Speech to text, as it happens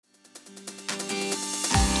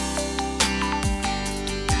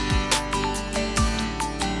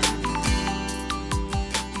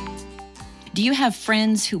Do you have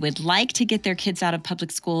friends who would like to get their kids out of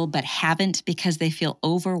public school but haven't because they feel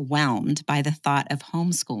overwhelmed by the thought of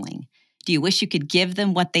homeschooling? Do you wish you could give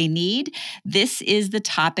them what they need? This is the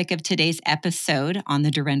topic of today's episode on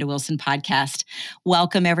the Durenda Wilson podcast.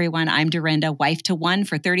 Welcome, everyone. I'm Durenda, wife to one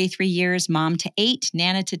for 33 years, mom to 8,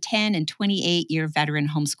 nana to 10, and 28-year veteran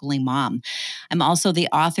homeschooling mom. I'm also the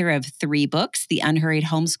author of 3 books, The Unhurried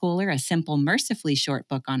Homeschooler, a simple, mercifully short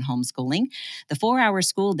book on homeschooling, The 4-Hour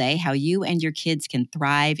School Day, How You and Your Kids Can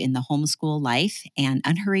Thrive in the Homeschool Life, and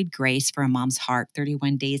Unhurried Grace for a Mom's Heart,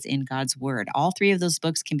 31 Days in God's Word. All 3 of those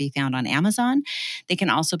books can be found on Amazon. They can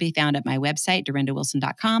also be found at my website,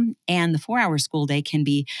 durendawilson.com, and the 4-Hour School Day can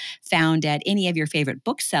be found at any of your favorite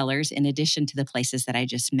booksellers in addition to the places that I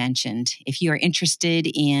just mentioned. If you are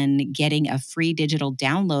interested in getting a free digital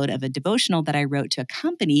download of a devotional that I wrote to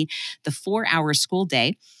accompany the 4-Hour School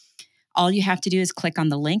Day, all you have to do is click on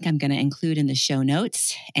the link I'm going to include in the show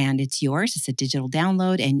notes, and it's yours. It's a digital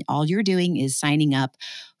download, and all you're doing is signing up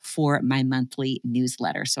for my monthly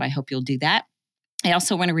newsletter. So I hope you'll do that. I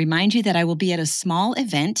also want to remind you that I will be at a small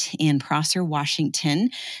event in Prosser,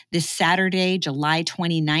 Washington this Saturday, July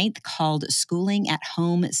 29th, called Schooling at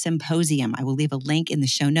Home Symposium. I will leave a link in the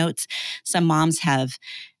show notes. Some moms have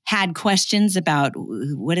had questions about,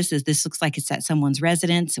 what is this? This looks like it's at someone's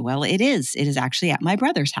residence. Well, it is. It is actually at my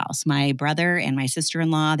brother's house. My brother and my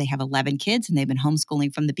sister-in-law, they have 11 kids and they've been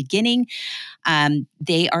homeschooling from the beginning.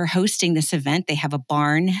 They are hosting this event. They have a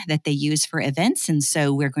barn that they use for events. And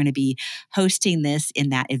so we're going to be hosting this in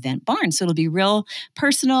that event barn. So it'll be real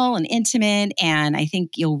personal and intimate. And I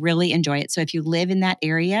think you'll really enjoy it. So if you live in that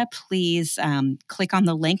area, please click on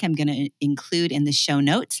the link I'm going to include in the show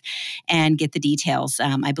notes and get the details.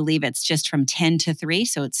 I believe it's just from 10 to 3.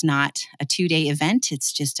 So it's not a 2-day event.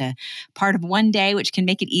 It's just a part of one day, which can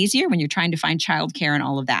make it easier when you're trying to find childcare and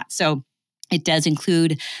all of that. So it does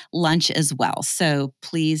include lunch as well. So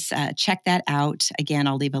please check that out. Again,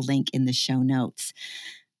 I'll leave a link in the show notes.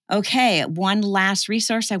 Okay, one last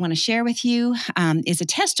resource I want to share with you is a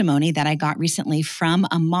testimony that I got recently from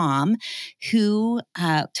a mom who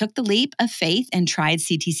took the leap of faith and tried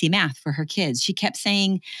CTC Math for her kids.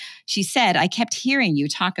 She said, I kept hearing you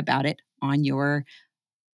talk about it on your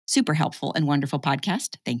super helpful and wonderful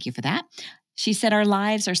podcast. Thank you for that. She said, our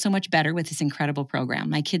lives are so much better with this incredible program.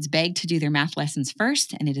 My kids begged to do their math lessons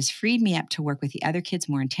first, and it has freed me up to work with the other kids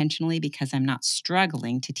more intentionally because I'm not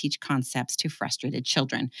struggling to teach concepts to frustrated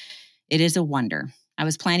children. It is a wonder. I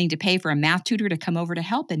was planning to pay for a math tutor to come over to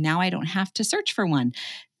help, and now I don't have to search for one.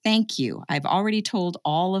 Thank you. I've already told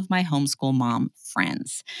all of my homeschool mom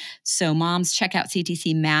friends. So moms, check out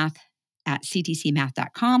CTC Math at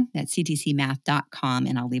ctcmath.com. That's ctcmath.com,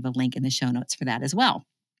 and I'll leave a link in the show notes for that as well.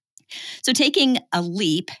 So taking a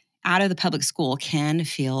leap out of the public school can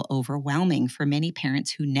feel overwhelming for many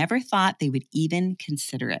parents who never thought they would even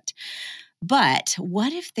consider it. But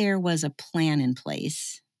what if there was a plan in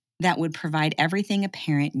place that would provide everything a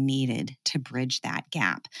parent needed to bridge that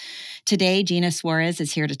gap? Today, Gina Suarez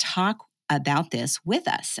is here to talk about this with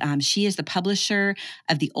us. She is the publisher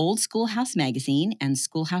of the Old Schoolhouse magazine and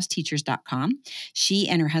schoolhouseteachers.com. She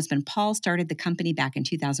and her husband, Paul, started the company back in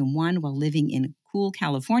 2001 while living in Cool,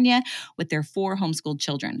 California with their 4 homeschooled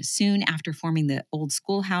children. Soon after forming the Old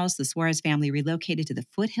Schoolhouse, the Suarez family relocated to the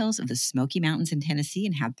foothills of the Smoky Mountains in Tennessee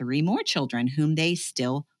and had 3 more children whom they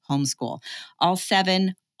still homeschool. All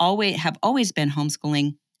 7 have always been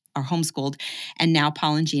homeschooled, and now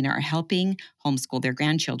Paul and Gina are helping homeschool their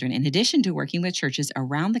grandchildren, in addition to working with churches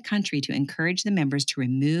around the country to encourage the members to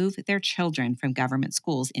remove their children from government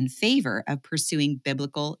schools in favor of pursuing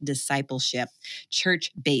biblical discipleship,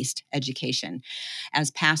 church-based education,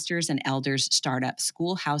 as pastors and elders start up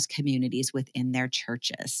schoolhouse communities within their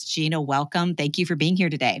churches. Gina, welcome. Thank you for being here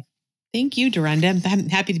today. Thank you, Durenda. I'm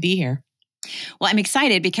happy to be here. Well, I'm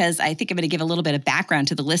excited because I think I'm going to give a little bit of background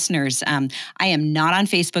to the listeners. I am not on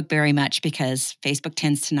Facebook very much because Facebook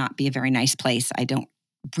tends to not be a very nice place. I don't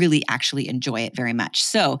really actually enjoy it very much.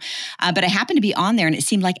 So, but I happened to be on there, and it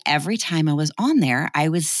seemed like every time I was on there, I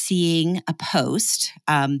was seeing a post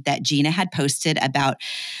that Gina had posted about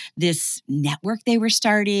this network they were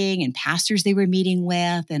starting and pastors they were meeting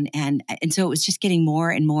with, and so it was just getting more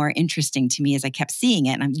and more interesting to me as I kept seeing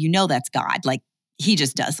it. And that's God, like He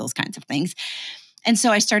just does those kinds of things. And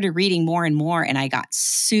so I started reading more and more, and I got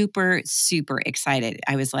super, super excited.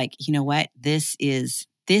 I was like, you know what? This is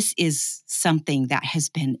something that has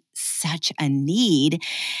been such a need.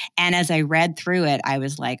 And as I read through it, I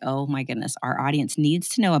was like, oh my goodness, our audience needs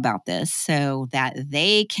to know about this so that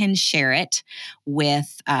they can share it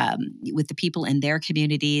with the people in their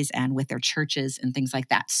communities and with their churches and things like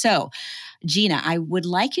that. So, Gina, I would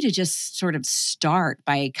like you to just sort of start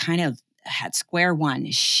by kind of at square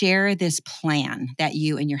one, share this plan that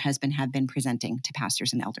you and your husband have been presenting to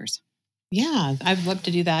pastors and elders. Yeah, I'd love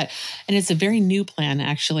to do that. And it's a very new plan,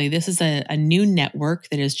 actually. This is a new network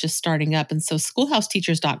that is just starting up. And so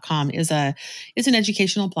schoolhouseteachers.com is an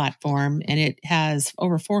educational platform, and it has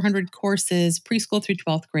over 400 courses, preschool through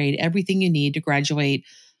 12th grade, everything you need to graduate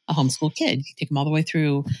a homeschool kid. You take them all the way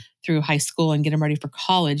through high school and get them ready for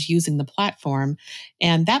college using the platform.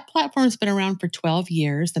 And that platform's been around for 12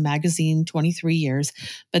 years, the magazine 23 years,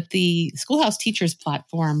 but the Schoolhouse Teachers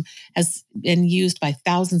platform has been used by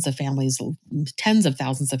thousands of families, tens of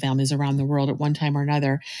thousands of families around the world at one time or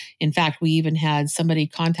another. In fact, we even had somebody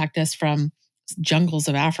contact us from jungles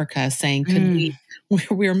of Africa saying,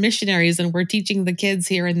 we're missionaries and we're teaching the kids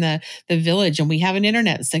here in the village and we have an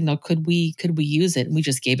internet signal. Could we use it? And we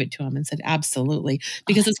just gave it to them and said, absolutely,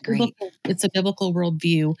 because it's great. It's a biblical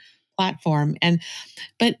worldview platform.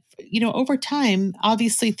 But over time,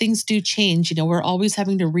 obviously things do change. We're always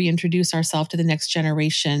having to reintroduce ourselves to the next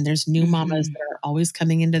generation. There's new mamas that are always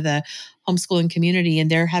coming into the homeschooling community, and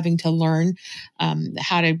they're having to learn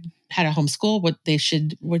how to homeschool, what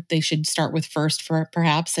they should start with first,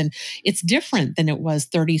 perhaps. And it's different than it was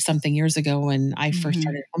 30 something years ago when I first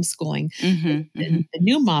started homeschooling. The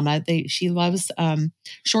new mama, she loves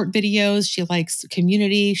short videos. She likes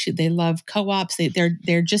community. They love co-ops.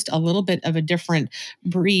 They're just a little bit of a different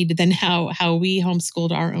breed than how we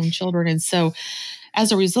homeschooled our own children. And so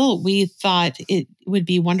as a result, we thought it would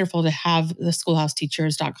be wonderful to have the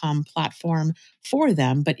schoolhouseteachers.com platform for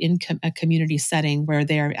them, but in a community setting where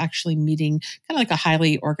they are actually meeting kind of like a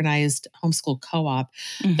highly organized homeschool co-op.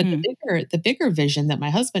 But the bigger vision that my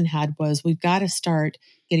husband had was we've got to start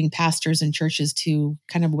getting pastors and churches to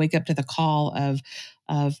kind of wake up to the call of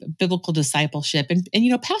biblical discipleship. And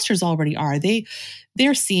pastors already are.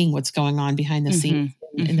 They're seeing what's going on behind the scenes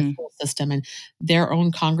in the school system, and their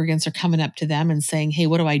own congregants are coming up to them and saying, hey,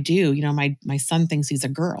 what do I do? My son thinks he's a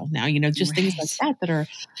girl now, just things like that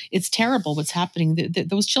it's terrible what's happening.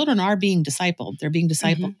 Those children are being discipled. They're being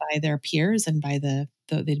discipled by their peers and by the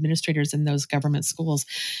administrators in those government schools.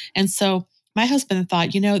 And so my husband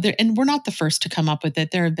thought, and we're not the first to come up with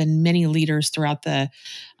it. There have been many leaders throughout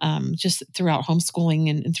just throughout homeschooling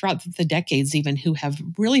and throughout the decades even, who have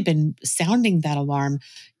really been sounding that alarm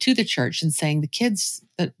to the church and saying the kids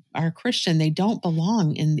that are Christian, they don't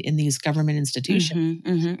belong in these government institutions.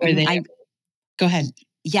 Go ahead.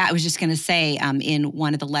 Yeah, I was just going to say, in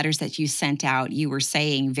one of the letters that you sent out, you were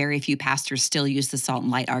saying very few pastors still use the salt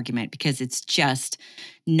and light argument because it's just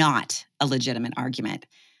not a legitimate argument.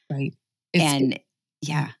 Right.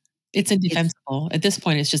 It's indefensible. At this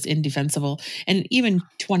point, it's just indefensible. And even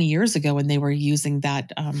 20 years ago, when they were using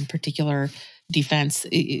that particular defense,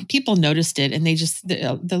 people noticed it, and they just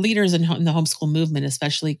the leaders in the homeschool movement,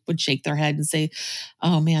 especially, would shake their head and say,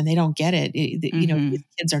 "Oh man, they don't get it. These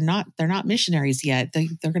kids they're not missionaries yet.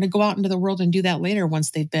 They're going to go out into the world and do that later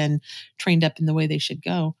once they've been trained up in the way they should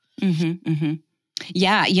go."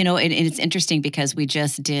 Yeah, and it's interesting because we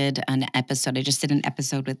just did an episode. I just did an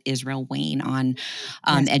episode with Israel Wayne on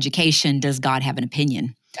education. Does God have an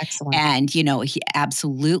opinion? Excellent. And, he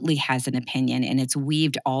absolutely has an opinion, and it's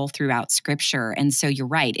weaved all throughout Scripture. And so you're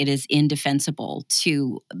right. It is indefensible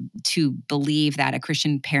to believe that a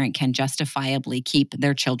Christian parent can justifiably keep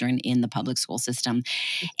their children in the public school system.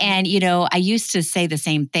 And, I used to say the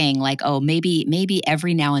same thing, like, oh, maybe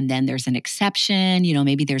every now and then there's an exception.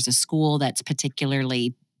 Maybe there's a school that's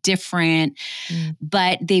particularly different,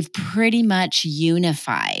 but they've pretty much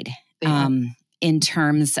unified in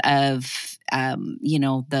terms of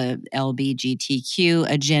the LGBTQ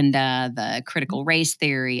agenda, the critical race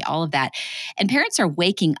theory, all of that. And parents are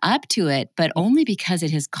waking up to it, but only because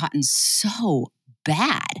it has gotten so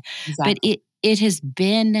bad. Exactly. But it has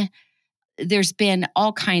been, there's been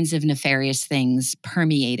all kinds of nefarious things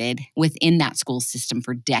permeated within that school system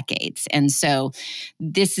for decades. And so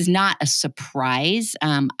this is not a surprise.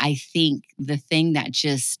 I think the thing that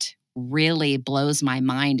just really blows my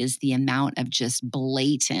mind is the amount of just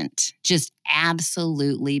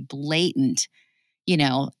absolutely blatant,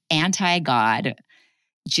 anti-God,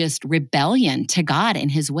 just rebellion to God and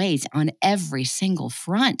his ways on every single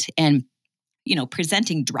front. And,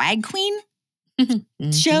 presenting drag queen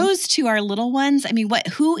shows to our little ones. I mean,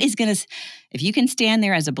 who is going to, if you can stand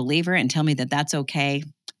there as a believer and tell me that that's okay,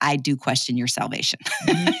 I do question your salvation.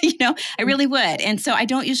 I really would. And so I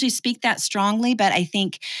don't usually speak that strongly, but I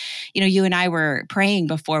think, you and I were praying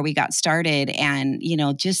before we got started, and,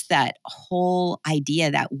 just that whole idea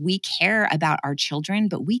that we care about our children,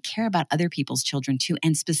 but we care about other people's children too,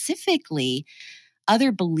 and specifically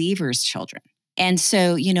other believers' children. And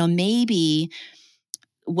so, maybe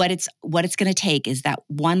what it's going to take is that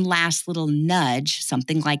one last little nudge,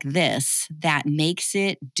 something like this, that makes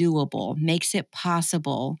it doable, makes it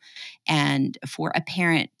possible, and for a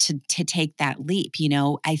parent to take that leap.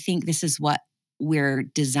 I think this is what we're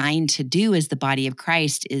designed to do as the body of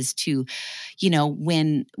Christ, is to,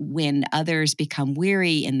 when others become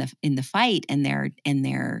weary in the fight, and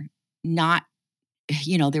they're not,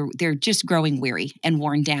 they're just growing weary and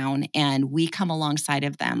worn down, and we come alongside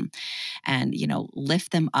of them and,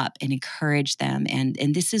 lift them up and encourage them.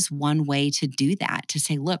 And this is one way to do that, to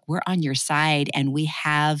say, look, we're on your side, and we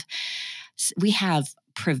have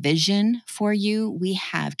provision for you. We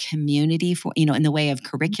have community for, in the way of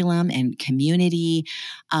curriculum and community,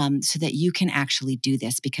 so that you can actually do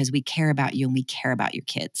this, because we care about you and we care about your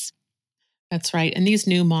kids. That's right. And these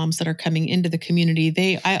new moms that are coming into the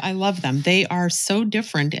community, I love them. They are so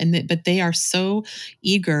different, but they are so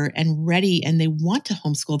eager and ready, and they want to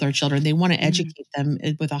homeschool their children. They want to educate them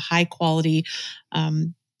with a high quality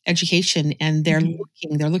education, and they're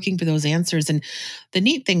looking for those answers. And the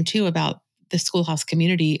neat thing too about the Schoolhouse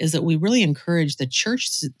community is that we really encourage the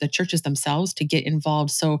churches themselves to get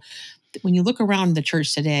involved. So when you look around the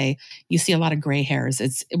church today, you see a lot of gray hairs.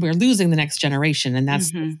 We're losing the next generation. And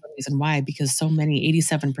that's the reason why, because so many,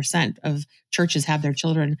 87% of churches have their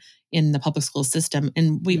children in the public school system,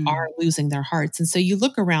 and we are losing their hearts. And so you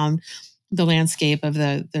look around the landscape of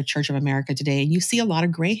the Church of America today, and you see a lot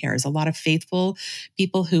of gray hairs, a lot of faithful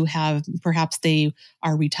people who have, perhaps they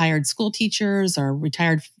are retired school teachers or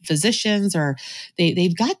retired physicians, or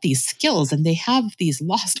they've got these skills and they have these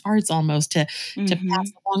lost arts almost to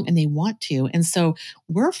pass along, and they want to. And so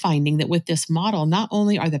we're finding that with this model, not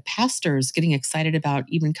only are the pastors getting excited about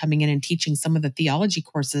even coming in and teaching some of the theology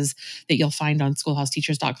courses that you'll find on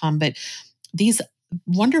schoolhouseteachers.com, but these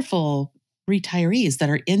wonderful retirees that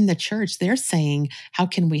are in the church, they're saying, how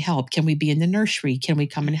can we help? Can we be in the nursery? Can we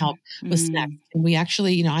come and help with snacks? And we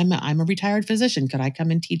actually, I'm a retired physician. Could I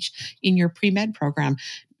come and teach in your pre-med program?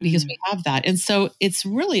 Because we have that. And so it's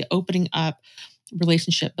really opening up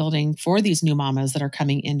relationship building for these new mamas that are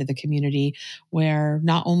coming into the community, where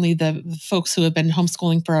not only the folks who have been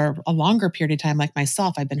homeschooling for a longer period of time, like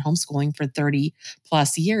myself, I've been homeschooling for 30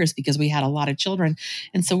 plus years because we had a lot of children.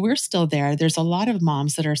 And so we're still there. There's a lot of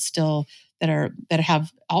moms that are still that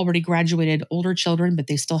have already graduated, older children, but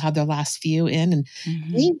they still have their last few in, and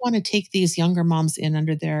they want to take these younger moms in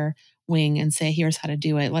under their wing and say, here's how to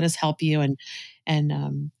do it. Let us help you. And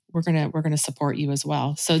we're gonna support you as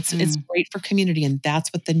well. So it's great for community, and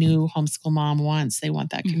that's what the new homeschool mom wants. They want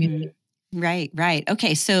that community. Right.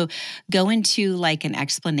 Okay, so go into like an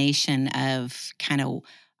explanation of kind of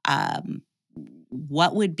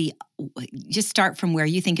what would be. Just start from where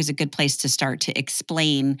you think is a good place to start to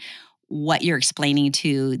explain what you're explaining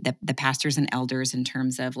to the pastors and elders in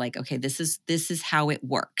terms of like, okay, this is how it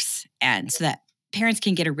works, and so that parents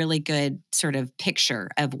can get a really good sort of picture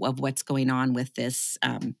of what's going on with this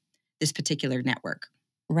this particular network.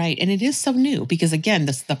 Right. And it is so new because, again,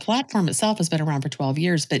 the platform itself has been around for 12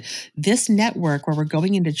 years, but this network where we're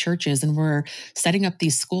going into churches and we're setting up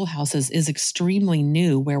these schoolhouses is extremely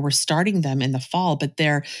new, where we're starting them in the fall, but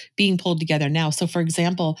they're being pulled together now. So, for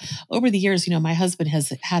example, over the years, my husband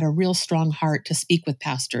has had a real strong heart to speak with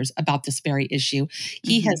pastors about this very issue.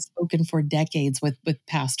 He has spoken for decades with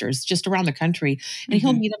pastors just around the country, and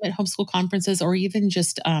he'll meet them at homeschool conferences or even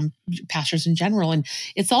just pastors in general. And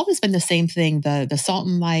it's always been the same thing, the salt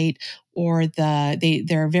and light, or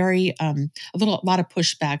they're very a lot of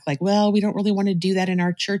pushback, like, well, we don't really want to do that in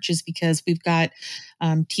our churches because we've got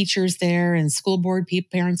teachers there and school board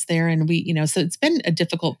parents there, and so it's been a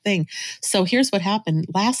difficult thing. So here's what happened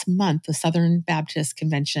last month: the Southern Baptist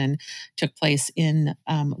Convention took place in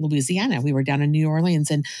Louisiana. We were down in New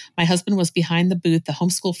Orleans, and my husband was behind the booth, the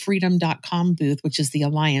homeschoolfreedom.com booth, which is the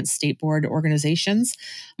Alliance State Board Organizations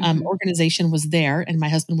organization, was there, and my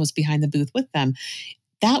husband was behind the booth with them.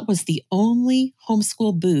 That was the only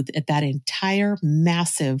homeschool booth at that entire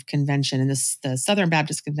massive convention. And the Southern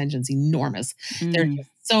Baptist Convention is enormous. There are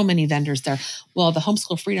so many vendors there. Well, the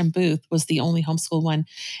Homeschool Freedom booth was the only homeschool one.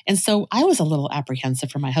 And so I was a little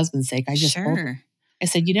apprehensive for my husband's sake. I just told him, I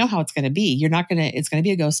said, you know how it's going to be. It's going to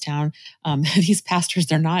be a ghost town. These pastors,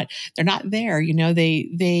 they're not there.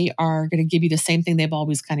 They are going to give you the same thing they've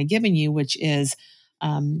always kind of given you, which is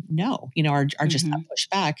no, are just not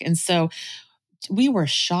pushed back. And so we were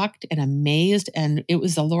shocked and amazed, and it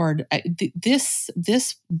was the Lord. This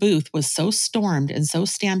booth was so stormed and so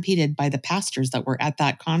stampeded by the pastors that were at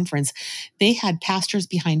that conference. They had pastors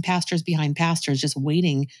behind pastors behind pastors just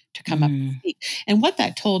waiting to come up and speak. And what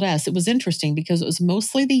that told us, it was interesting because it was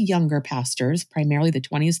mostly the younger pastors, primarily the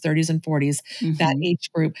 20s, 30s, and 40s, that age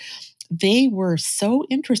group. they were so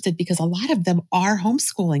interested because a lot of them are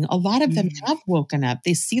homeschooling. A lot of them Mm, have woken up.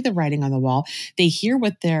 They see the writing on the wall. They hear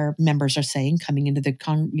what their members are saying, coming into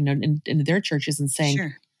into their churches and saying,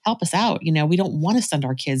 sure. help us out. We don't want to send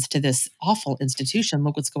our kids to this awful institution.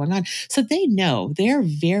 Look what's going on. So they know, they're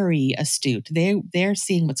very astute. They're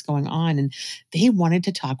seeing what's going on, and they wanted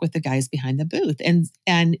to talk with the guys behind the booth. And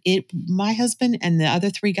my husband and the other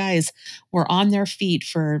three guys were on their feet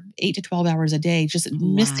for 8 to 12 hours a day, just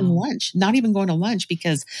missing Wow. lunch, not even going to lunch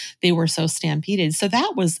because they were so stampeded. So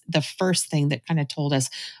that was the first thing that kind of told us,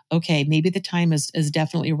 okay, maybe the time is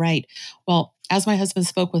definitely right. Well, as my husband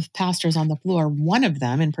spoke with pastors on the floor, one of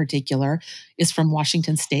them in particular is from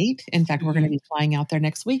Washington State. In fact, we're going to Mhm. be flying out there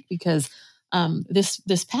next week because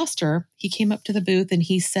this pastor, he came up to the booth and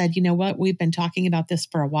he said, "You know what? We've been talking about this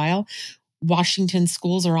for a while. Washington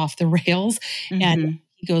schools are off the rails." And Mhm.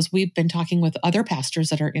 he goes, "We've been talking with other pastors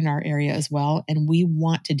that are in our area as well, and we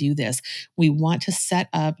want to do this. We want to set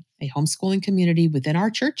up a homeschooling community within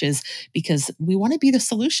our churches because we want to be the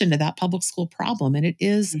solution to that public school problem." And it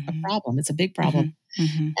is a Mhm. problem, it's a big problem. Mhm.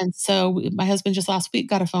 Mhm. And so my husband just last week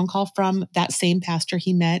got a phone call from that same pastor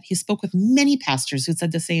he met. He spoke with many pastors who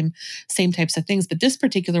said the same types of things, but this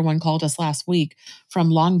particular one called us last week from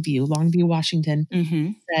Longview, Washington.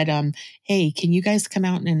 Mhm. Said, "Hey, can you guys come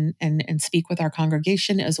out and speak with our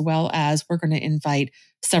congregation, as well as we're going to invite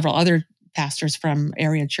several other pastors from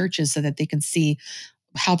area churches so that they can see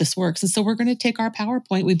how this works." And so we're going to take our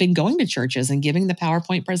PowerPoint. We've been going to churches and giving the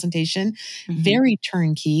PowerPoint presentation, Mhm. very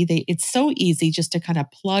turnkey. It's so easy just to kind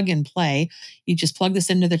of plug and play. You just plug this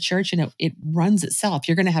into the church and it runs itself.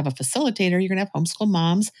 You're going to have a facilitator. You're going to have homeschool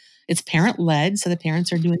moms. It's parent led. So the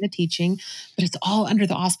parents are doing the teaching, but it's all under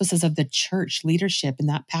the auspices of the church leadership. And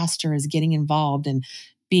that pastor is getting involved and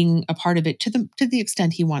being a part of it to the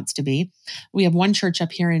extent he wants to be. We have one church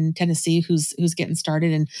up here in Tennessee who's getting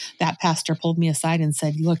started, and that pastor pulled me aside and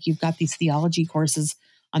said, "Look, you've got these theology courses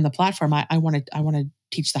on the platform. I want to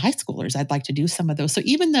teach the high schoolers. I'd like to do some of those." So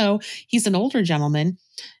even though he's an older gentleman,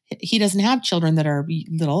 he doesn't have children that are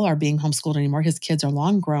little are being homeschooled anymore. His kids are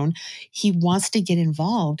long grown. He wants to get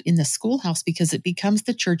involved in the schoolhouse because it becomes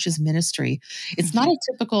the church's ministry. It's not Mhm.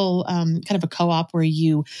 a typical kind of a co-op where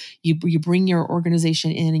you bring your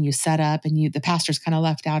organization in and you set up and the pastor's kind of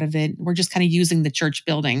left out of it. We're just kind of using the church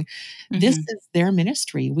building. This Mhm. is their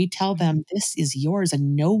ministry. We tell Mhm. them this is yours,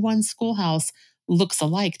 and no one schoolhouse looks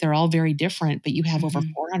alike. They're all very different, but you have over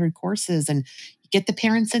Mhm. 400 courses, and get the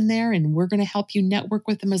parents in there, and we're going to help you network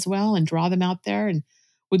with them as well and draw them out there. And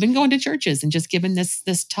we've been going to churches and just given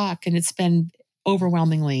this talk, and it's been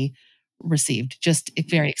overwhelmingly received. Just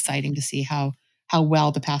very exciting to see how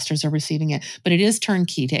well the pastors are receiving it. But it is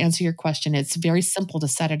turnkey. To answer your question, it's very simple to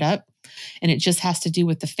set it up, and it just has to do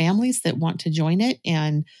with the families that want to join it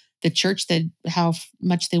and the church that how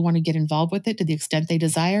much they want to get involved with it to the extent they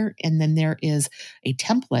desire. And then there is a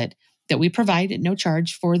template that we provide at no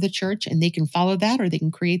charge for the church, and they can follow that or they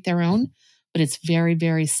can create their own. But it's very,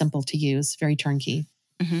 very simple to use, very turnkey.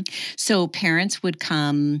 Mhm. So parents would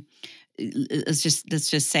come. Let's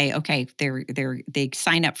just say, okay, they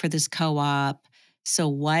sign up for this co-op. So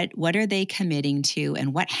what are they committing to,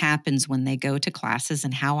 and what happens when they go to classes,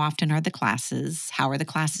 and how often are the classes? How are the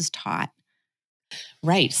classes taught?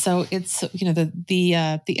 Right. So it's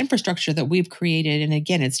the infrastructure that we've created, and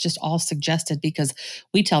again, it's just all suggested because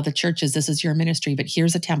we tell the churches this is your ministry, but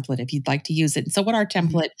here's a template if you'd like to use it. And so what our Mhm.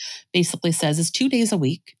 template basically says is 2 days a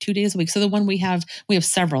week, 2 days a week. So the one we have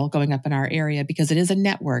several going up in our area because it is a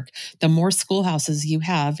network. The more schoolhouses you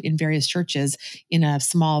have in various churches in a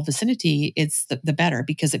small vicinity, it's the better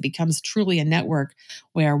because it becomes truly a network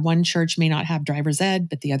where one church may not have driver's ed,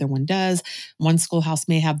 but the other one does. One schoolhouse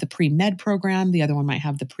may have the pre med program, the other one might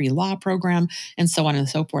have the pre law program, and so on and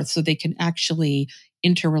so forth. So they can actually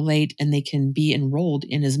interrelate and they can be enrolled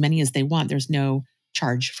in as many as they want. There's no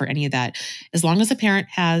charge for any of that. As long as a parent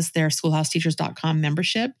has their schoolhouseteachers.com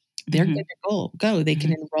membership, they're good Mhm. to go. They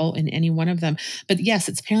can Mhm. enroll in any one of them. But yes,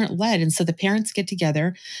 it's parent led. And so the parents get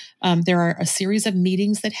together. There are a series of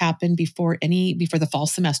meetings that happen before the fall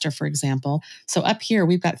semester, for example. So up here,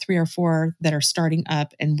 we've got 3 or 4 that are starting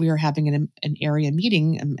up, and we are having an area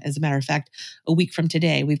meeting. As a matter of fact, a week from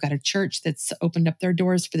today, we've got a church that's opened up their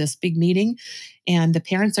doors for this big meeting, and the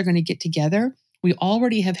parents are going to get together. We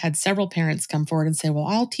already have had several parents come forward and say, "Well,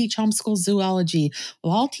 I'll teach homeschool zoology.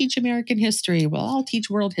 Well, I'll teach American history. Well, I'll teach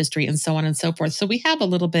world history," and so on and so forth. So we have a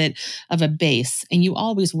little bit of a base, and you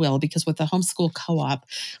always will, because with the homeschool co op,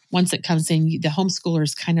 once it comes in, the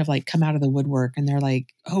homeschoolers kind of like come out of the woodwork and they're like,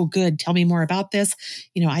 "Oh, good. Tell me more about this.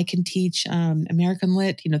 I can teach American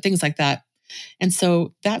Lit, things like that." And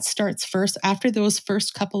so that starts first after those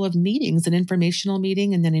first couple of meetings, an informational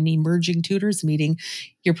meeting and then an emerging tutors meeting.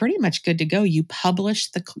 You're pretty much good to go. You publish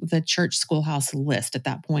the church schoolhouse list at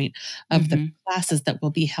that point of the Mhm. classes that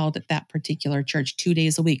will be held at that particular church 2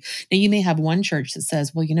 days a week. Now, you may have one church that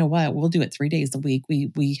says, well, you know what, we'll do it 3 days a week.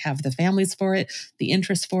 We have the families for it, the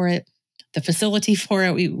interest for it, the facility for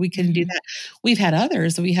it. We can do Mhm. that. We've had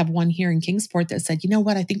others. We have one here in Kingsport that said, you know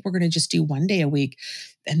what, I think we're going to just do 1 day a week.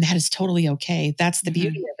 And that is totally okay. That's the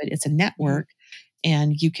beauty Mhm. of it. It's a Mhm. network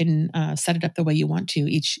and you can set it up the way you want to.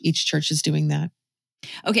 Each church is doing that.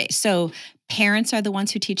 Okay, so parents are the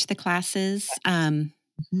ones who teach the classes.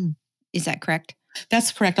 Mhm. Is that correct?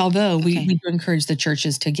 That's correct. Although Okay. we do encourage the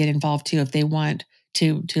churches to get involved too if they want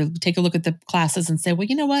to take a look at the classes and say, well,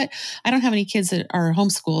 you know what? I don't have any kids that are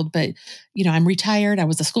homeschooled, but I'm retired. I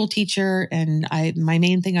was a school teacher, and my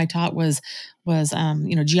main thing I taught was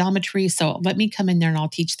geometry. So let me come in there and I'll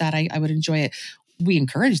teach that. I would enjoy it. We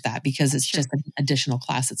encourage that because it's Sure. just an additional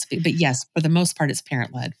class. But yes, for the most part, it's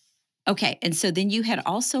parent led. Okay, and so then you had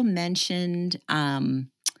also mentioned,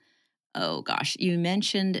 oh gosh, you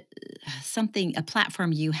mentioned something, a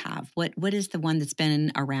platform you have. What is the one that's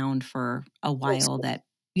been around for a while that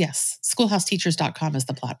Yes, schoolhouseteachers.com is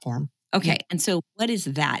the platform. okay, Yep. and so what is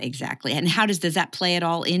that exactly? And how does that play at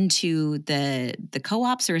all into the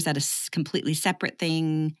co-ops, or is that a completely separate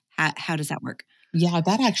thing? How does that work? Yeah,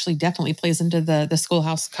 that actually definitely plays into the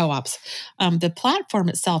schoolhouse co-ops. The platform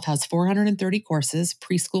itself has 430 courses,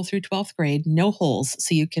 preschool through 12th grade, no holes,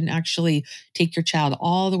 so you can actually take your child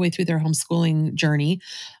all the way through their homeschooling journey,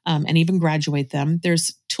 and even graduate them.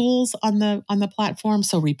 There's tools on the platform,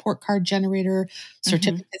 so report card generator,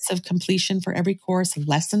 Mhm. certificates of completion for every course,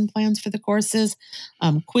 lesson plans for the courses,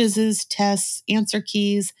 quizzes, tests, answer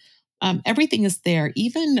keys. Everything is there,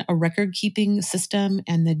 even a record keeping system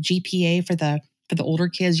and the GPA for the older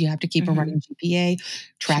kids. You have to keep a Mhm. running GPA,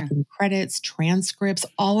 Sure. tracking credits, transcripts,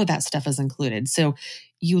 all of that stuff is included. So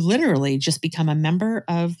you literally just become a member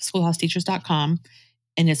of schoolhouseteachers.com,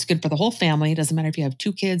 and it's good for the whole family. It doesn't matter if you have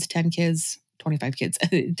 2 kids, 10 kids, 25 kids.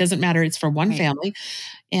 It doesn't matter. It's for one Right. family.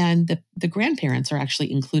 And the grandparents are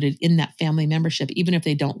actually included in that family membership, even if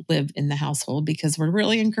they don't live in the household, because we're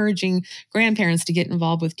really encouraging grandparents to get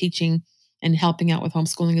involved with teaching and helping out with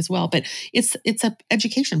homeschooling as well. But it's a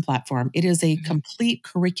education platform. It is a Mhm. complete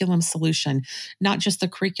curriculum solution, not just the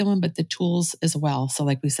curriculum, but the tools as well. So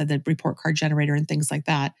like we said, the report card generator and things like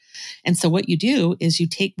that. And so what you do is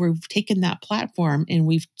we've taken that platform and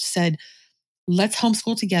we've said, let's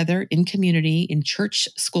homeschool together in community, in church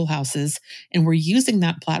schoolhouses. And we're using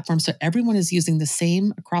that platform so everyone is using the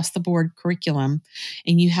same across the board curriculum.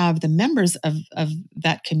 And you have the members of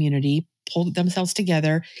that community pull themselves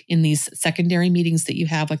together in these secondary meetings that you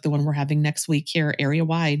have, like the one we're having next week here, area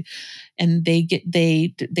wide. And they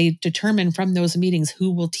determine from those meetings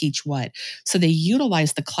who will teach what. So they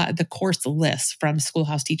utilize the course list from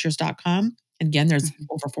schoolhouseteachers.com. Again, there's Mhm.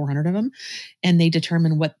 over 400 of them, and they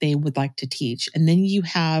determine what they would like to teach. And then you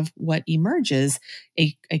have what emerges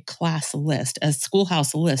a class list, a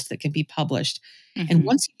schoolhouse list that can be published. And Mhm.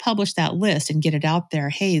 once you publish that list and get it out there,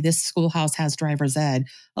 hey, this schoolhouse has driver's ed.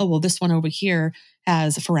 Oh, well, this one over here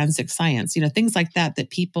has forensic science, things like that,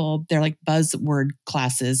 that people, they're like buzzword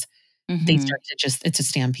classes. They Mhm. start to it's a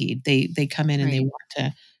stampede. They come in and they Right.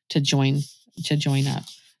 want to join up.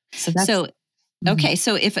 So that's So mhm, okay,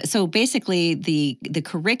 so basically the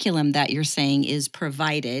curriculum that you're saying is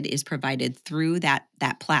provided through that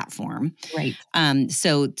platform. right.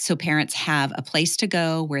 So parents have a place to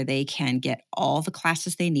go where they can get all the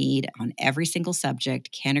classes they need on every single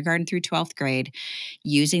subject, kindergarten through 12th grade,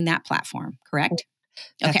 using that platform, correct?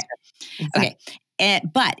 That's Okay. right. Okay. Exactly.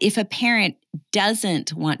 But if a parent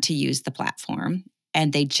doesn't want to use the platform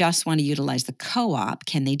and they just want to utilize the co-op,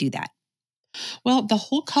 can they do that? Well, the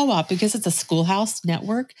whole co-op, because it's a schoolhouse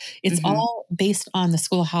network, it's Mhm. all based on the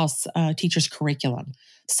schoolhouse teachers' curriculum.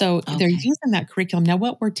 So they're Okay. using that curriculum. Now,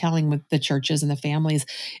 what we're telling with the churches and the families,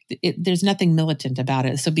 there's nothing militant about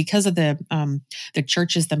it. So because of the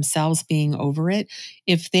churches themselves being over it,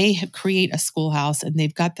 if they create a schoolhouse and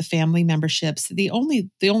they've got the family memberships, the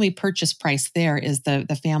only purchase price there is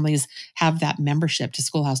the families have that membership to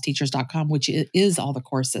schoolhouseteachers.com, which is all the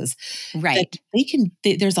courses that Right.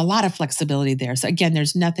 there's a lot of flexibility there. So again,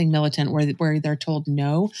 there's nothing militant where they're told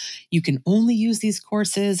no, you can only use these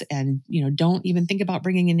courses, and don't even think about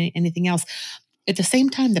bringing in anything else. At the same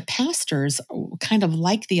time, the pastors kind of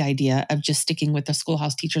like the idea of just sticking with the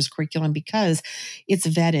schoolhouse teachers curriculum because it's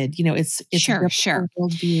vetted. It's Sure, biblical sure.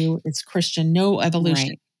 worldview, it's Christian, no evolution.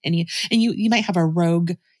 Right. And you might have a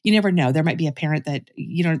rogue. You never know. There might be a parent that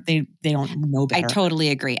they don't know I better. totally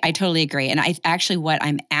agree. I totally agree. And I actually, what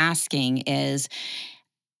I'm asking is,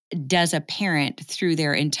 does a parent through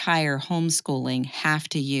their entire homeschooling have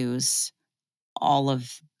to use all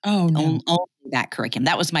of Oh no. only that curriculum?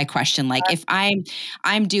 That was my question. Like, if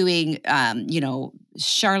I'm doing,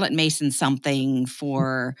 Charlotte Mason something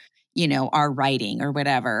for, our writing or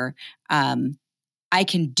whatever, um, I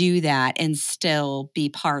can do that and still be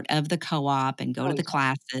part of the co-op and go to Oh the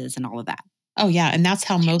classes and all of that. Oh, yeah, and that's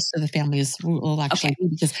how most of the families will Okay. actually be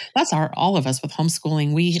because that's all of us with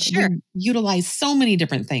homeschooling. We Sure. utilize so many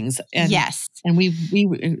different things, and Yes. and we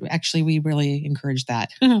really encourage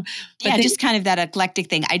that. But Yeah, they just kind of that eclectic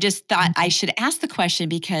thing. I just thought I Mhm. should ask the question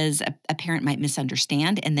because a parent might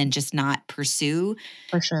misunderstand and then just not pursue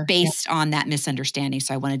For sure. Yeah, based on that misunderstanding.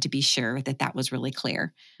 So I wanted to be sure that that was really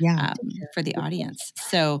clear, yeah, um, for sure. for the Good question. audience.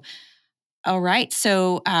 So, all right.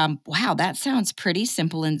 So, wow, that sounds pretty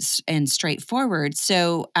simple and straightforward.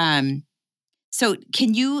 So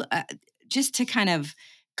can you, just to kind of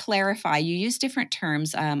clarify, you use different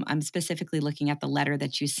terms. I'm specifically looking at the letter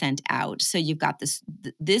that you sent out. So you've got this.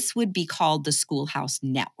 This would be called the Schoolhouse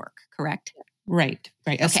Network, correct? Right,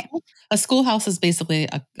 right. Okay. A schoolhouse is basically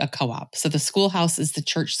a co-op. So the schoolhouse is the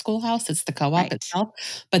church schoolhouse, it's the co-op Right. itself,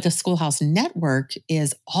 but the schoolhouse network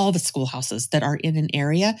is all the schoolhouses that are in an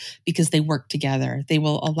area because they work together. They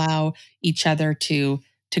will allow each other to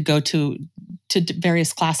go to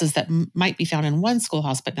various classes that might be found in one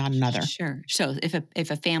schoolhouse but not another. Sure. So if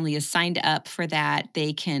a family is signed up for that,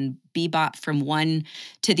 they can bebop from one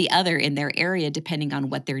to the other in their area depending on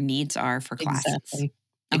what their needs are for classes. Exactly.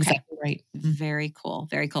 Okay. Exactly right. Mhm. Very cool.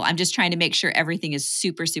 Very cool. I'm just trying to make sure everything is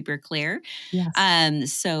super, super clear,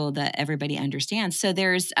 Yes. so that everybody understands. So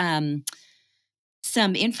there's,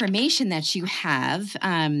 some information that you have,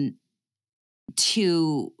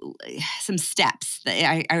 to some steps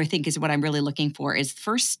that I think is what I'm really looking for is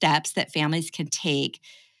first steps that families can take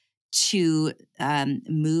to,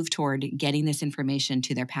 move toward getting this information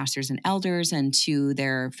to their pastors and elders and to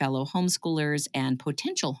their fellow homeschoolers and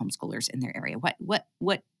potential homeschoolers in their area.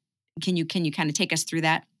 What can you kind of take us through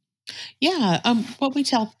that? Yeah, what we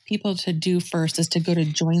tell people to do first is to go to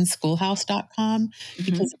joinschoolhouse.com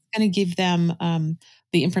because Hmm. it's going to give them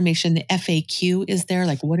the information. The FAQ is there,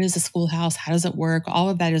 like what is a schoolhouse? How does it work? All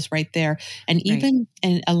of that is right there. And Right. even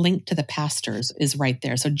a link to the pastors is right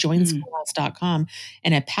there. So Mm. joinschoolhouse.com,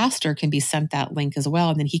 and a pastor can be sent that link as well.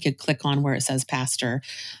 And then he could click on where it says pastor.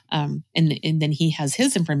 And then he has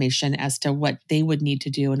his information as to what they would need to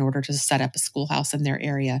do in order to set up a schoolhouse in their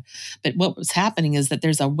area. But what was happening is that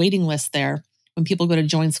there's a waiting list there. When people go to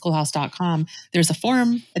joinschoolhouse.com, there's a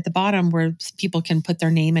form at the bottom where people can put their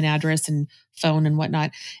name and address and phone and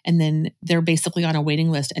whatnot. And then they're basically on a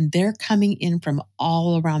waiting list and they're coming in from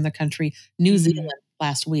all around the country. New Zealand Mm.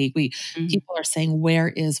 last week, Mm. people are saying, where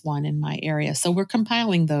is one in my area? So we're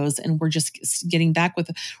compiling those and we're just getting back with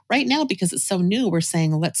right now because it's so new. We're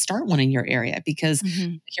saying, let's start one in your area because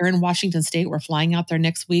Mhm. here in Washington State, we're flying out there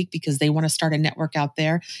next week because they want to start a network out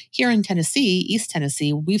there. Here in Tennessee, East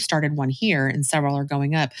Tennessee, we've started one here and several are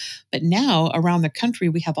going up. But now around the country,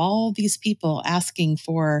 we have all these people asking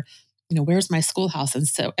for, where's my schoolhouse?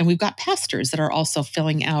 And we've got pastors that are also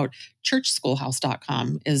filling out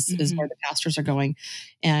churchschoolhouse.com is where Mhm. the pastors are going.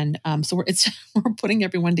 And so we're putting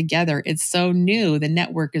everyone together. It's so new. The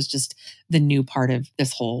network is just the new part of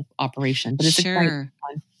this whole operation, but it's exciting. Sure.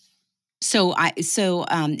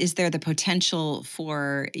 Is there the potential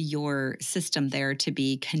for your system there to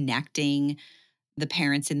be connecting the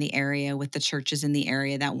parents in the area with the churches in the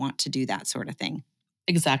area that want to do that sort of thing?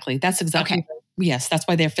 Exactly. That's exactly Okay. right. Yes, that's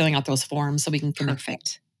why they're filling out those forms so we can connect them.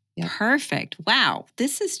 Perfect. Yep. Perfect. Wow.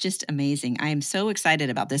 This is just amazing. I am so excited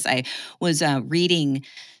about this. I was, reading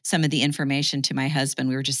some of the information to my husband.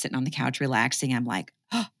 We were just sitting on the couch relaxing. I'm like,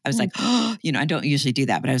 I was like, I don't usually do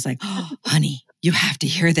that, but I was like, honey, you have to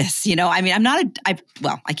hear this. I mean, I'm not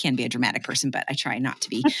I can be a dramatic person, but I try not to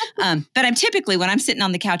be. But I'm typically, when I'm sitting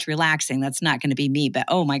on the couch relaxing, that's not going to be me. But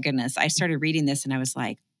oh my goodness, I started reading this and I was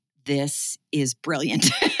like, this is brilliant.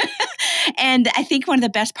 And I think one of the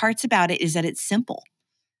best parts about it is that it's simple.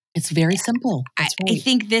 It's very simple. I, That's I right.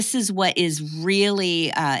 think this is what is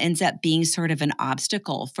really, ends up being sort of an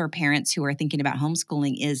obstacle for parents who are thinking about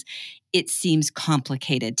homeschooling is it seems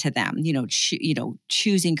complicated to them.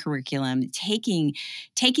 Choosing curriculum, taking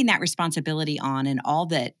that responsibility on, and all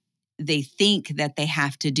that they think that they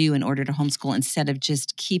have to do in order to homeschool instead of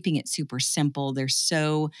just keeping it super simple. They're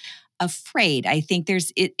so afraid. I think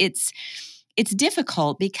it's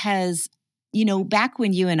difficult because back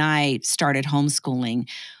when you and I started homeschooling,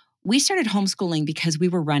 we started homeschooling because we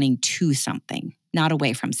were running to something. not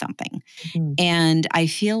away from something. Mhm. And I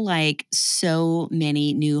feel like so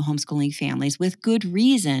many new homeschooling families, with good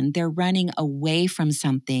reason, they're running away from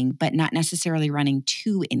something, but not necessarily running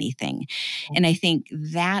to anything. And I think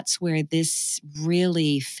that's where this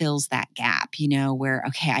really fills that gap, where,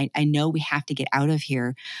 okay, I know we have to get out of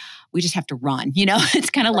here. We just have to run, it's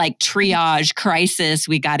kind of like triage crisis.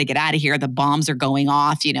 We got to get out of here. The bombs are going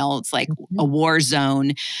off, it's like Mhm. a war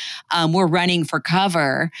zone. We're running for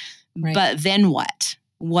cover, Right. but then what?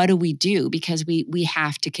 What do we do? Because we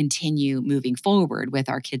have to continue moving forward with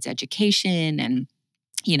our kids' education and,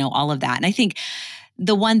 all of that. And I think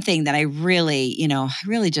the one thing that I really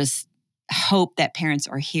just hope that parents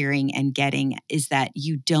are hearing and getting is that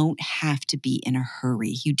you don't have to be in a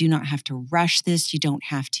hurry. You do not have to rush this. You don't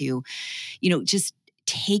have to, just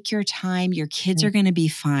take your time. Your kids Right. are going to be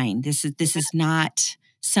fine. This is not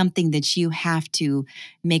something that you have to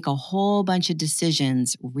make a whole bunch of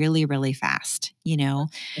decisions really, really fast.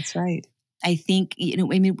 That's right. I think,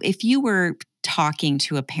 if you were talking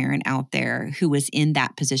to a parent out there who was in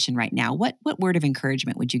that position right now, what word of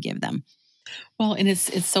encouragement would you give them? Well, and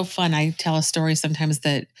it's so fun. I tell a story sometimes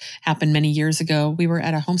that happened many years ago. We were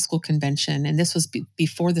at a homeschool convention, and this was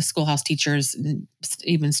before the schoolhouse teachers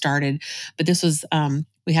even started. But this was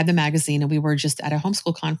we had the magazine, and we were just at a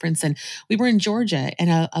homeschool conference, and we were in Georgia.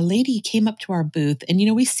 And a lady came up to our booth, and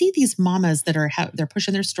we see these mamas that are they're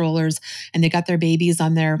pushing their strollers, and they got their babies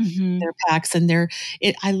on Mhm. their packs, and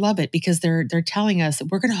I love it because they're telling us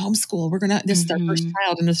we're going to homeschool. We're going to, this is our first Mhm.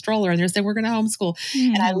 child in a stroller, and they're saying we're going to homeschool.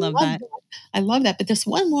 And I love that. I love that. But this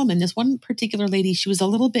one woman, this one particular lady, she was a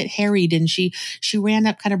little bit harried, and she ran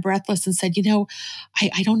up kind of breathless and said,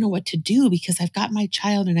 I don't know what to do because I've got my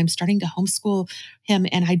child and I'm starting to homeschool him,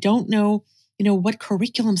 and I don't know, what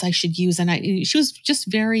curriculums I should use. And she was just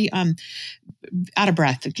very out of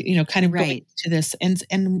breath, kind of going Right. to this.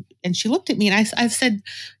 And she looked at me, and I've said,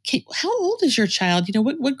 "Okay, how old is your child?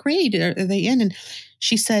 What grade are they in?" And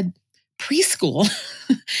she said, "Preschool."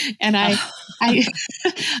 And Oh. I,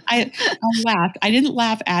 I laughed. I didn't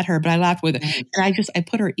laugh at her, but I laughed with her. Right. And I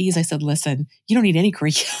put her at ease. I said, "Listen, you don't need any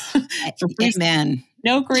curriculum for preschool. Amen.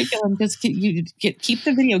 No curriculum. Just keep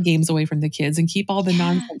the video games away from the kids and keep all the Yeah.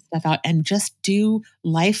 nonsense stuff out, and just do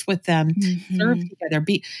life with them. Serve Mhm. together.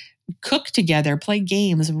 Cook together, play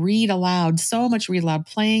games, read aloud, so much read aloud,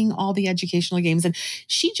 playing all the educational games." And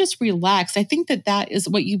she just relaxed. I think that is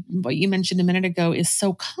what you mentioned a minute ago is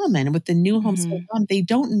so common with the new homeschool Mhm. mom. They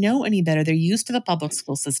don't know any better. They're used to the public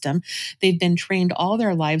school system. They've been trained all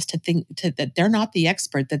their lives to think that they're not the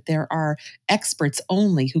expert, that there are experts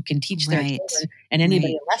only who can teach their Right. children, and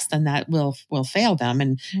anybody Right. less than that will fail them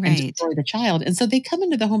and Right. destroy the child. And so they come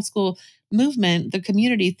into the homeschool movement, the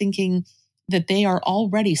community, thinking that they are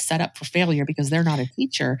already set up for failure because they're not a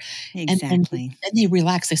teacher. And Exactly. then they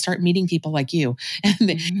relax. They start meeting people like you, and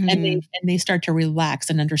Mhm. they start to relax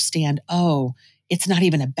and understand, oh, it's not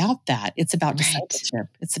even about that. It's about Right. discipleship.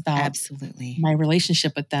 It's about Absolutely. my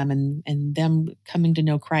relationship with them, and them coming to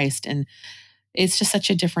know Christ. And it's just such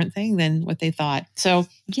a different thing than what they thought. So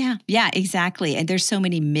Yeah, yeah, exactly. And there's so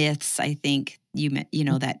many myths, I think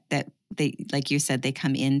that they, like you said, they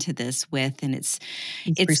come into this with, and these I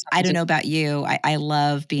don't presuppositions. know about you. I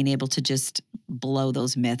love being able to just blow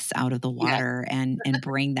those myths out of the Yes. water and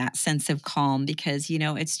bring that sense of calm, because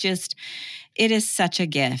it is such a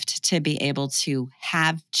gift to be able to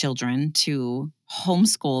have children, to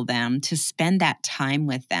homeschool them, to spend that time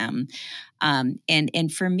with them.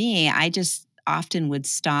 And for me, I just often would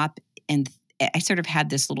stop and I sort of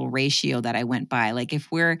had this little ratio that I went by. Like,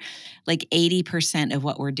 if we're like 80% of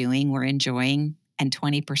what we're doing, we're enjoying, and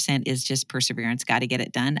 20% is just perseverance, got to get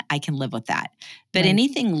it done, I can live with that. But Right.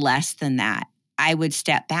 anything less than that, I would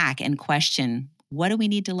step back and question, what do we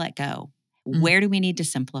need to let go? Mm. Where do we need to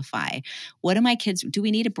simplify? What do my kids, do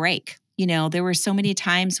we need a break? There were so many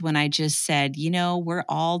times when I just said, we're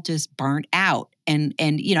all just burnt out. And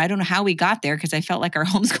I don't know how we got there, because I felt like our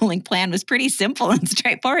homeschooling plan was pretty simple and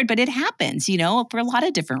straightforward, but it happens, for a lot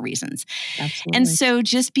of different reasons. And Absolutely. so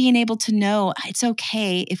just being able to know it's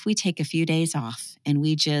okay if we take a few days off and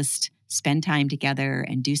we just spend time together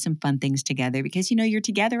and do some fun things together, because you're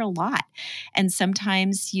together a lot. And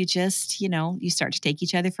sometimes you start to take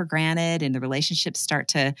each other for granted, and the relationships start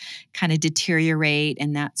to kind of deteriorate,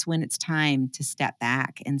 and that's when it's time to step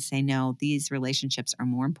back and say, no, these relationships are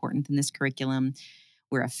more important than this curriculum.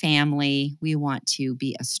 We're a family. We want to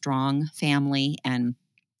be a strong family, and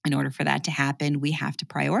in order for that to happen, we have to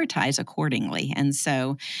prioritize accordingly. And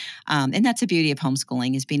so, and that's the beauty of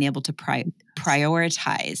homeschooling, is being able to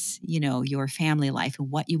prioritize, your family life and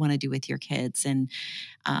what you want to do with your kids, and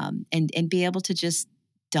be able to just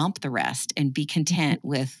dump the rest and be content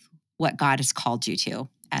with what God has called you to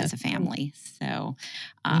as That's a right. family. So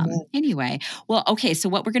Amen. anyway, well, okay. So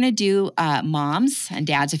what we're going to do, moms and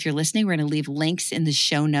dads, if you're listening, we're going to leave links in the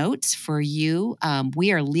show notes for you.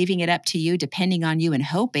 We are leaving it up to you, depending on you, and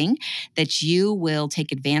hoping that you will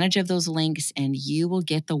take advantage of those links and you will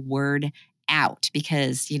get the word out,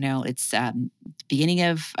 because, it's beginning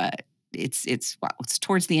of, it's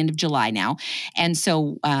towards the end of July now. And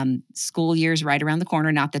so school year's right around the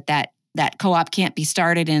corner. Not that co-op can't be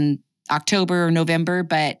started in October or November,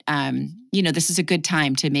 but this is a good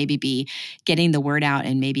time to maybe be getting the word out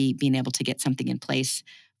and maybe being able to get something in place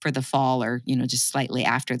for the fall, or just slightly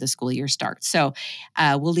after the school year starts. So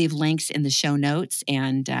we'll leave links in the show notes,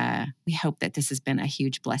 and we hope that this has been a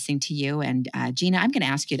huge blessing to you. And Gina, I'm going to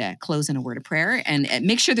ask you to close in a word of prayer and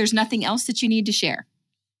make sure there's nothing else that you need to share.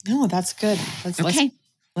 No, that's good. Okay.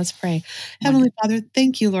 Let's pray. Heavenly Father,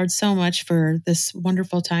 thank you, Lord, so much for this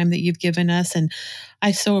wonderful time that you've given us. And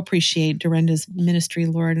I so appreciate Dorinda's ministry,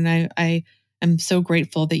 Lord. And I am so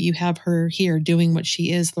grateful that you have her here doing what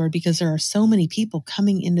she is, Lord, because there are so many people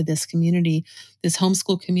coming into this community, this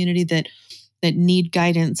homeschool community that need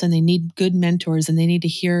guidance, and they need good mentors, and they need to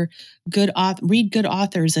hear read good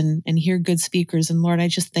authors and hear good speakers. And Lord, I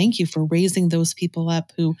just thank you for raising those people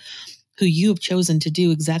up who you have chosen to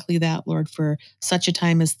do exactly that, Lord, for such a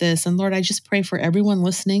time as this. And Lord, I just pray for everyone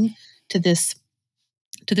listening to this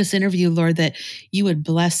interview, Lord, that you would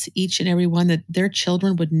bless each and every one, that their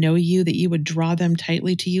children would know you, that you would draw them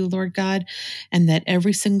tightly to you, Lord God, and that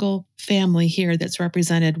every single family here that's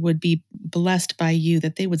represented would be blessed by you,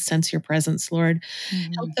 that they would sense your presence, Lord.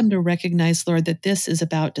 Mm-hmm. Help them to recognize, Lord, that this is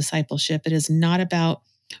about discipleship. It is not about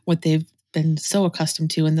what they've been so accustomed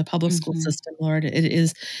to in the public school system, Lord. It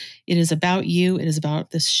is about you. It is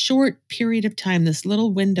about this short period of time, this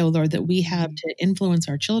little window, Lord, that we have to influence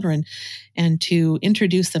our children and to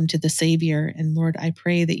introduce them to the Savior. And Lord, I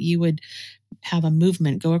pray that you would have a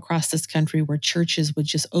movement go across this country where churches would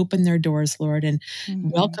just open their doors, Lord, and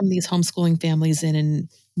welcome these homeschooling families in and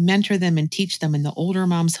mentor them and teach them, and the older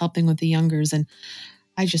moms helping with the youngers. And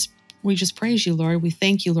we just praise you, Lord. We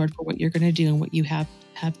thank you, Lord, for what you're going to do and what you have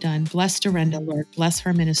done. Bless Dorinda, Lord. Bless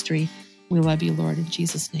her ministry. We love you, Lord. In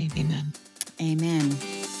Jesus' name, amen. Amen.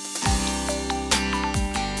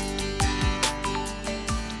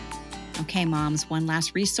 Okay, moms, one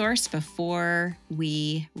last resource before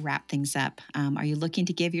we wrap things up. Are you looking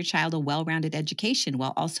to give your child a well-rounded education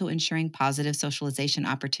while also ensuring positive socialization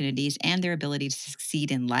opportunities and their ability to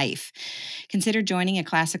succeed in life? Consider joining a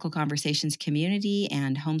Classical Conversations community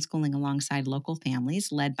and homeschooling alongside local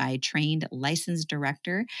families led by trained licensed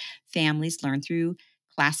director. Families learn through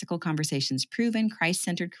Classical Conversations' proven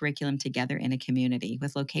Christ-centered curriculum together in a community.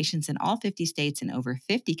 With locations in all 50 states and over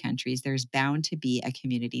 50 countries, there's bound to be a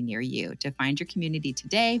community near you. To find your community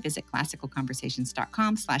today, visit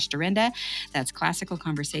classicalconversations.com/Dorinda. That's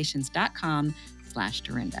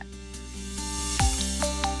classicalconversations.com/Dorinda.